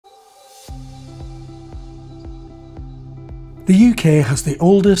The UK has the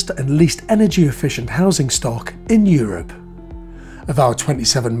oldest and least energy efficient housing stock in Europe. Of our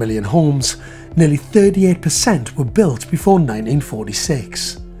 27 million homes, nearly 38% were built before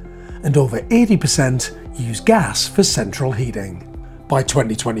 1946, and over 80% use gas for central heating. By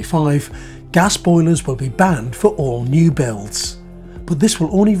 2025, gas boilers will be banned for all new builds, but this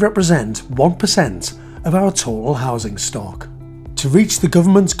will only represent 1% of our total housing stock. To reach the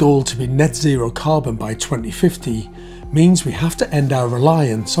government's goal to be net zero carbon by 2050 means we have to end our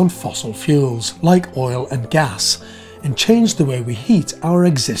reliance on fossil fuels like oil and gas and change the way we heat our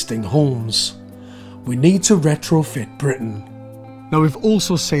existing homes. We need to retrofit Britain. Now, we've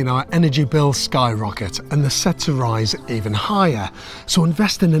also seen our energy bills skyrocket and they're set to rise even higher, so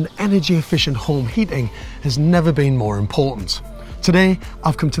investing in energy efficient home heating has never been more important. Today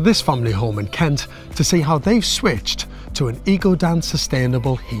I've come to this family home in Kent to see how they've switched to an Ecodan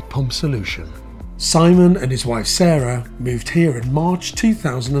sustainable heat pump solution. Simon and his wife Sarah moved here in March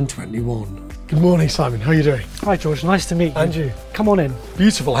 2021. Good morning, Simon, how are you doing? Hi George, nice to meet you. And you. Come on in.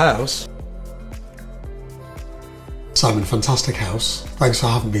 Beautiful house. Simon, fantastic house. Thanks for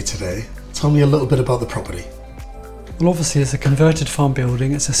having me today. Tell me a little bit about the property. Well, obviously it's a converted farm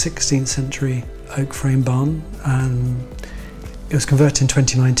building. It's a 16th century oak frame barn, and it was converted in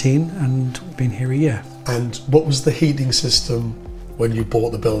 2019 and we've been here a year. And what was the heating system when you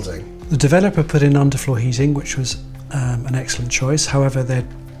bought the building? The developer put in underfloor heating, which was an excellent choice. However, they'd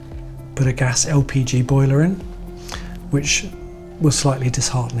put a gas LPG boiler in, which was slightly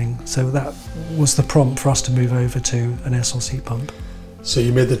disheartening. So that was the prompt for us to move over to an air source heat pump. So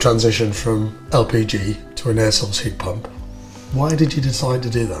you made the transition from LPG to an air source heat pump. Why did you decide to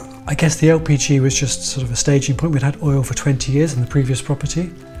do that? I guess the LPG was just sort of a staging point. We'd had oil for 20 years in the previous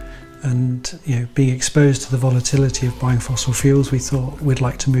property, and being exposed to the volatility of buying fossil fuels, we thought we'd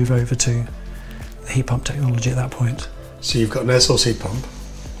like to move over to the heat pump technology at that point. So you've got an air source heat pump.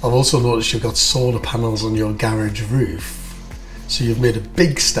 I've also noticed you've got solar panels on your garage roof. So you've made a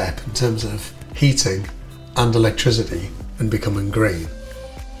big step in terms of heating and electricity and becoming green.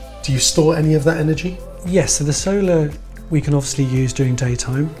 Do you store any of that energy? Yes, so the solar we can obviously use during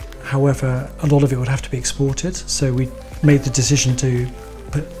daytime. However, a lot of it would have to be exported. So we made the decision to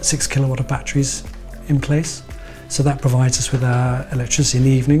put 6 kilowatt of batteries in place. So that provides us with our electricity in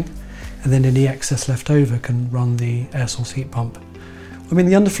the evening, and then any excess left over can run the air source heat pump. I mean,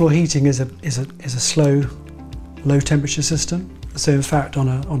 the underfloor heating is a slow, low temperature system. So in fact, on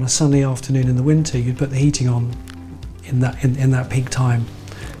a sunny afternoon in the winter, you'd put the heating on in that peak time,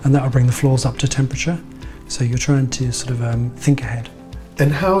 and that would bring the floors up to temperature. So you're trying to sort of think ahead.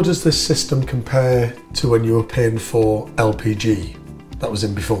 And how does this system compare to when you were paying for LPG that was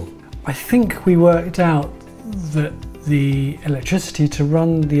in before? I think we worked out that the electricity to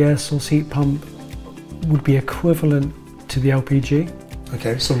run the air source heat pump would be equivalent to the LPG.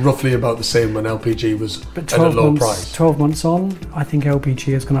 Okay, so roughly about the same when LPG was But at a low price. 12 months on, I think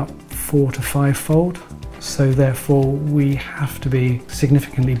LPG has gone up 4 to 5 fold. So therefore we have to be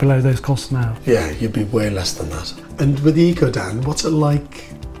significantly below those costs now. Yeah, you'd be way less than that. And with the Ecodan, what's it like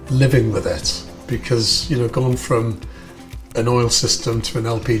living with it? Because, going from an oil system to an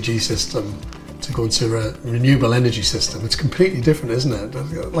LPG system to going to a renewable energy system, it's completely different, isn't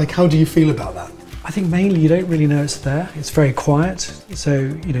it? Like, how do you feel about that? I think mainly you don't really know it's there. It's very quiet, so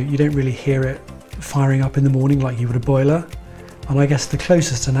you don't really hear it firing up in the morning like you would a boiler. And I guess the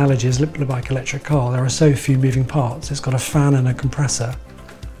closest analogy is a little bit like an electric car. There are so few moving parts. It's got a fan and a compressor,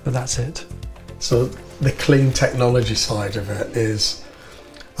 but that's it. So the clean technology side of it is,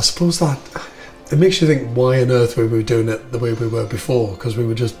 I suppose that it makes you think, why on earth were we doing it the way we were before? Because we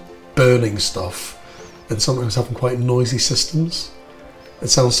were just burning stuff and sometimes having quite noisy systems. It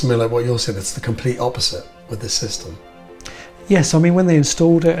sounds to me like what you're saying, it's the complete opposite with this system. Yes, I mean, when they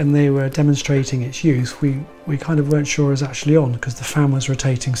installed it and they were demonstrating its use, we kind of weren't sure it was actually on because the fan was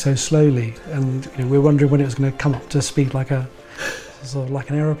rotating so slowly, and we were wondering when it was going to come up to speed like an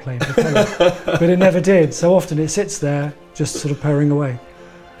aeroplane, but it never did. So often it sits there just sort of purring away.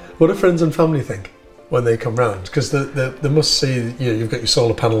 What do friends and family think when they come round? Because they must see, you've got your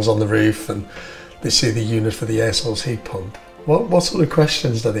solar panels on the roof and they see the unit for the air source heat pump. What sort of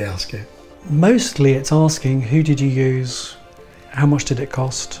questions do they ask you? Mostly it's asking, who did you use, how much did it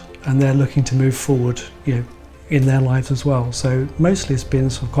cost, and they're looking to move forward in their lives as well. So mostly it's been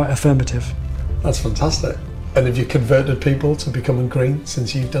sort of quite affirmative. That's fantastic. And have you converted people to becoming green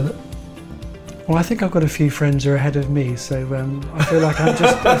since you've done it? Well, I think I've got a few friends who are ahead of me, so I feel like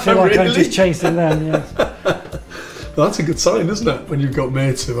I'm just chasing them. Yes. Well, that's a good sign, isn't it? When you've got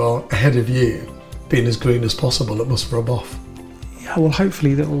mates who are ahead of you, being as green as possible, it must rub off. Yeah, well,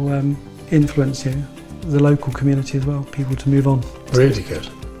 hopefully that will influence you. the local community as well, people to move on. Really good.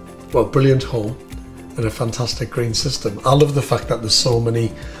 Well, brilliant home and a fantastic green system. I love the fact that there's so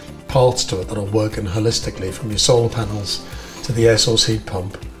many parts to it that are working holistically, from your solar panels to the air source heat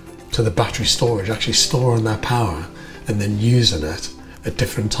pump to the battery storage, actually storing that power and then using it at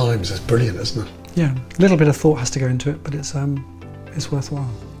different times. It's brilliant, isn't it? Yeah, a little bit of thought has to go into it, but it's worthwhile.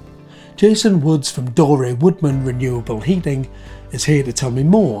 Jason Woods from Dore Woodman Renewable Heating is here to tell me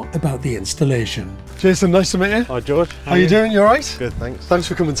more about the installation. Jason, nice to meet you. Hi George. How are you doing? You alright? Good, thanks. Thanks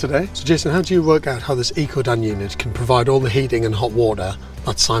for coming today. So Jason, how do you work out how this Ecodan unit can provide all the heating and hot water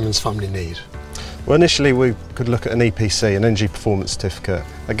that Simon's family need? Well, initially we could look at an EPC, an Energy Performance Certificate.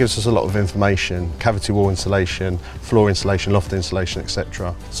 That gives us a lot of information: cavity wall insulation, floor insulation, loft insulation,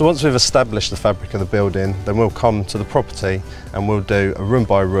 etc. So once we've established the fabric of the building, then we'll come to the property and we'll do a room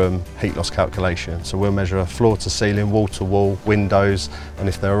by room heat loss calculation. So we'll measure floor to ceiling, wall to wall, windows, and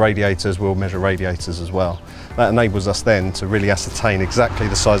if there are radiators, we'll measure radiators as well. That enables us then to really ascertain exactly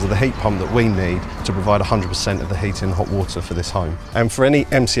the size of the heat pump that we need to provide 100% of the heating and hot water for this home. And for any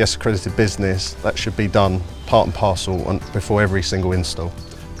MCS accredited business, that should be done part and parcel before every single install.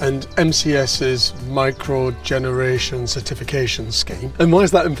 And MCS's micro generation certification scheme. And why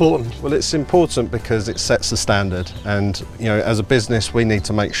is that important? Well, it's important because it sets the standard, and as a business we need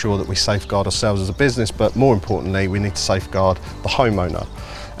to make sure that we safeguard ourselves as a business, but more importantly we need to safeguard the homeowner.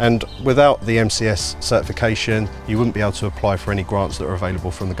 And without the MCS certification, you wouldn't be able to apply for any grants that are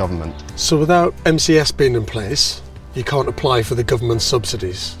available from the government. So without MCS being in place, you can't apply for the government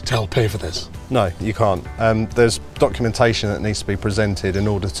subsidies to help pay for this? No, you can't. There's documentation that needs to be presented in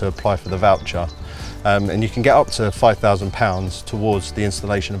order to apply for the voucher. And you can get up to £5,000 towards the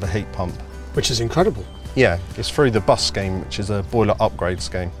installation of a heat pump. Which is incredible. Yeah, it's through the BUS scheme, which is a boiler upgrade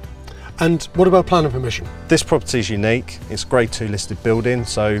scheme. And what about planning permission? This property is unique. It's Grade 2 listed building,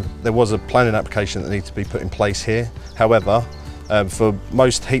 so there was a planning application that needed to be put in place here. However, for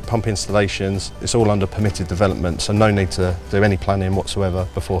most heat pump installations, it's all under permitted development, so no need to do any planning whatsoever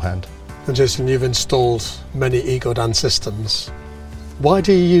beforehand. And Jason, you've installed many Ecodan systems. Why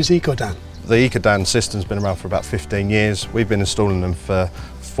do you use Ecodan? The Ecodan system's been around for about 15 years. We've been installing them for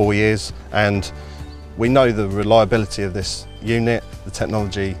 4 years, and we know the reliability of this unit, the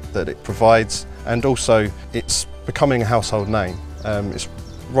technology that it provides, and also it's becoming a household name. It's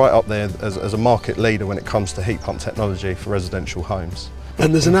right up there as a market leader when it comes to heat pump technology for residential homes.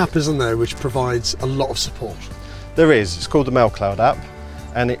 And there's an app, isn't there, which provides a lot of support? There is. It's called the Mailcloud App,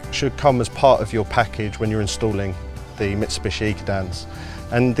 and it should come as part of your package when you're installing the Mitsubishi Ecodans.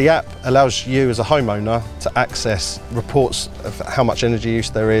 And the app allows you as a homeowner to access reports of how much energy use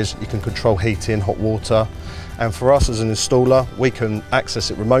there is. You can control heating, hot water. And for us as an installer, we can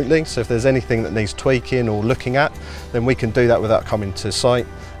access it remotely. So if there's anything that needs tweaking or looking at, then we can do that without coming to site.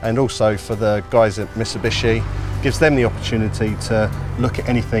 And also for the guys at Mitsubishi, gives them the opportunity to look at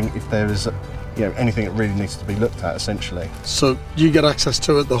anything if there is anything that really needs to be looked at, essentially. So you get access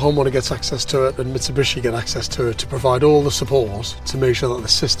to it, the homeowner gets access to it, and Mitsubishi get access to it to provide all the support to make sure that the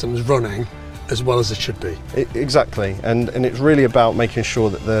system's running as well as it should be. Exactly, and it's really about making sure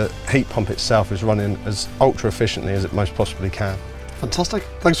that the heat pump itself is running as ultra efficiently as it most possibly can. Fantastic.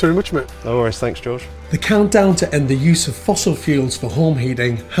 Thanks very much, mate. No worries, thanks George. The countdown to end the use of fossil fuels for home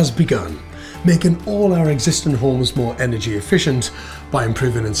heating has begun, making all our existing homes more energy efficient by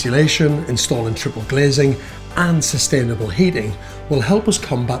improving insulation, installing triple glazing and sustainable heating will help us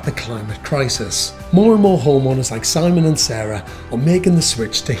combat the climate crisis. More and more homeowners like Simon and Sarah are making the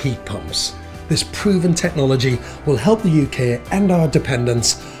switch to heat pumps. This proven technology will help the UK end our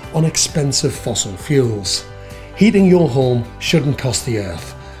dependence on expensive fossil fuels. Heating your home shouldn't cost the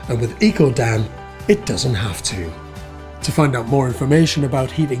earth, and with Ecodan, it doesn't have to. To find out more information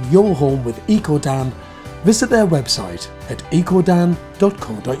about heating your home with Ecodan, visit their website at ecodan.co.uk.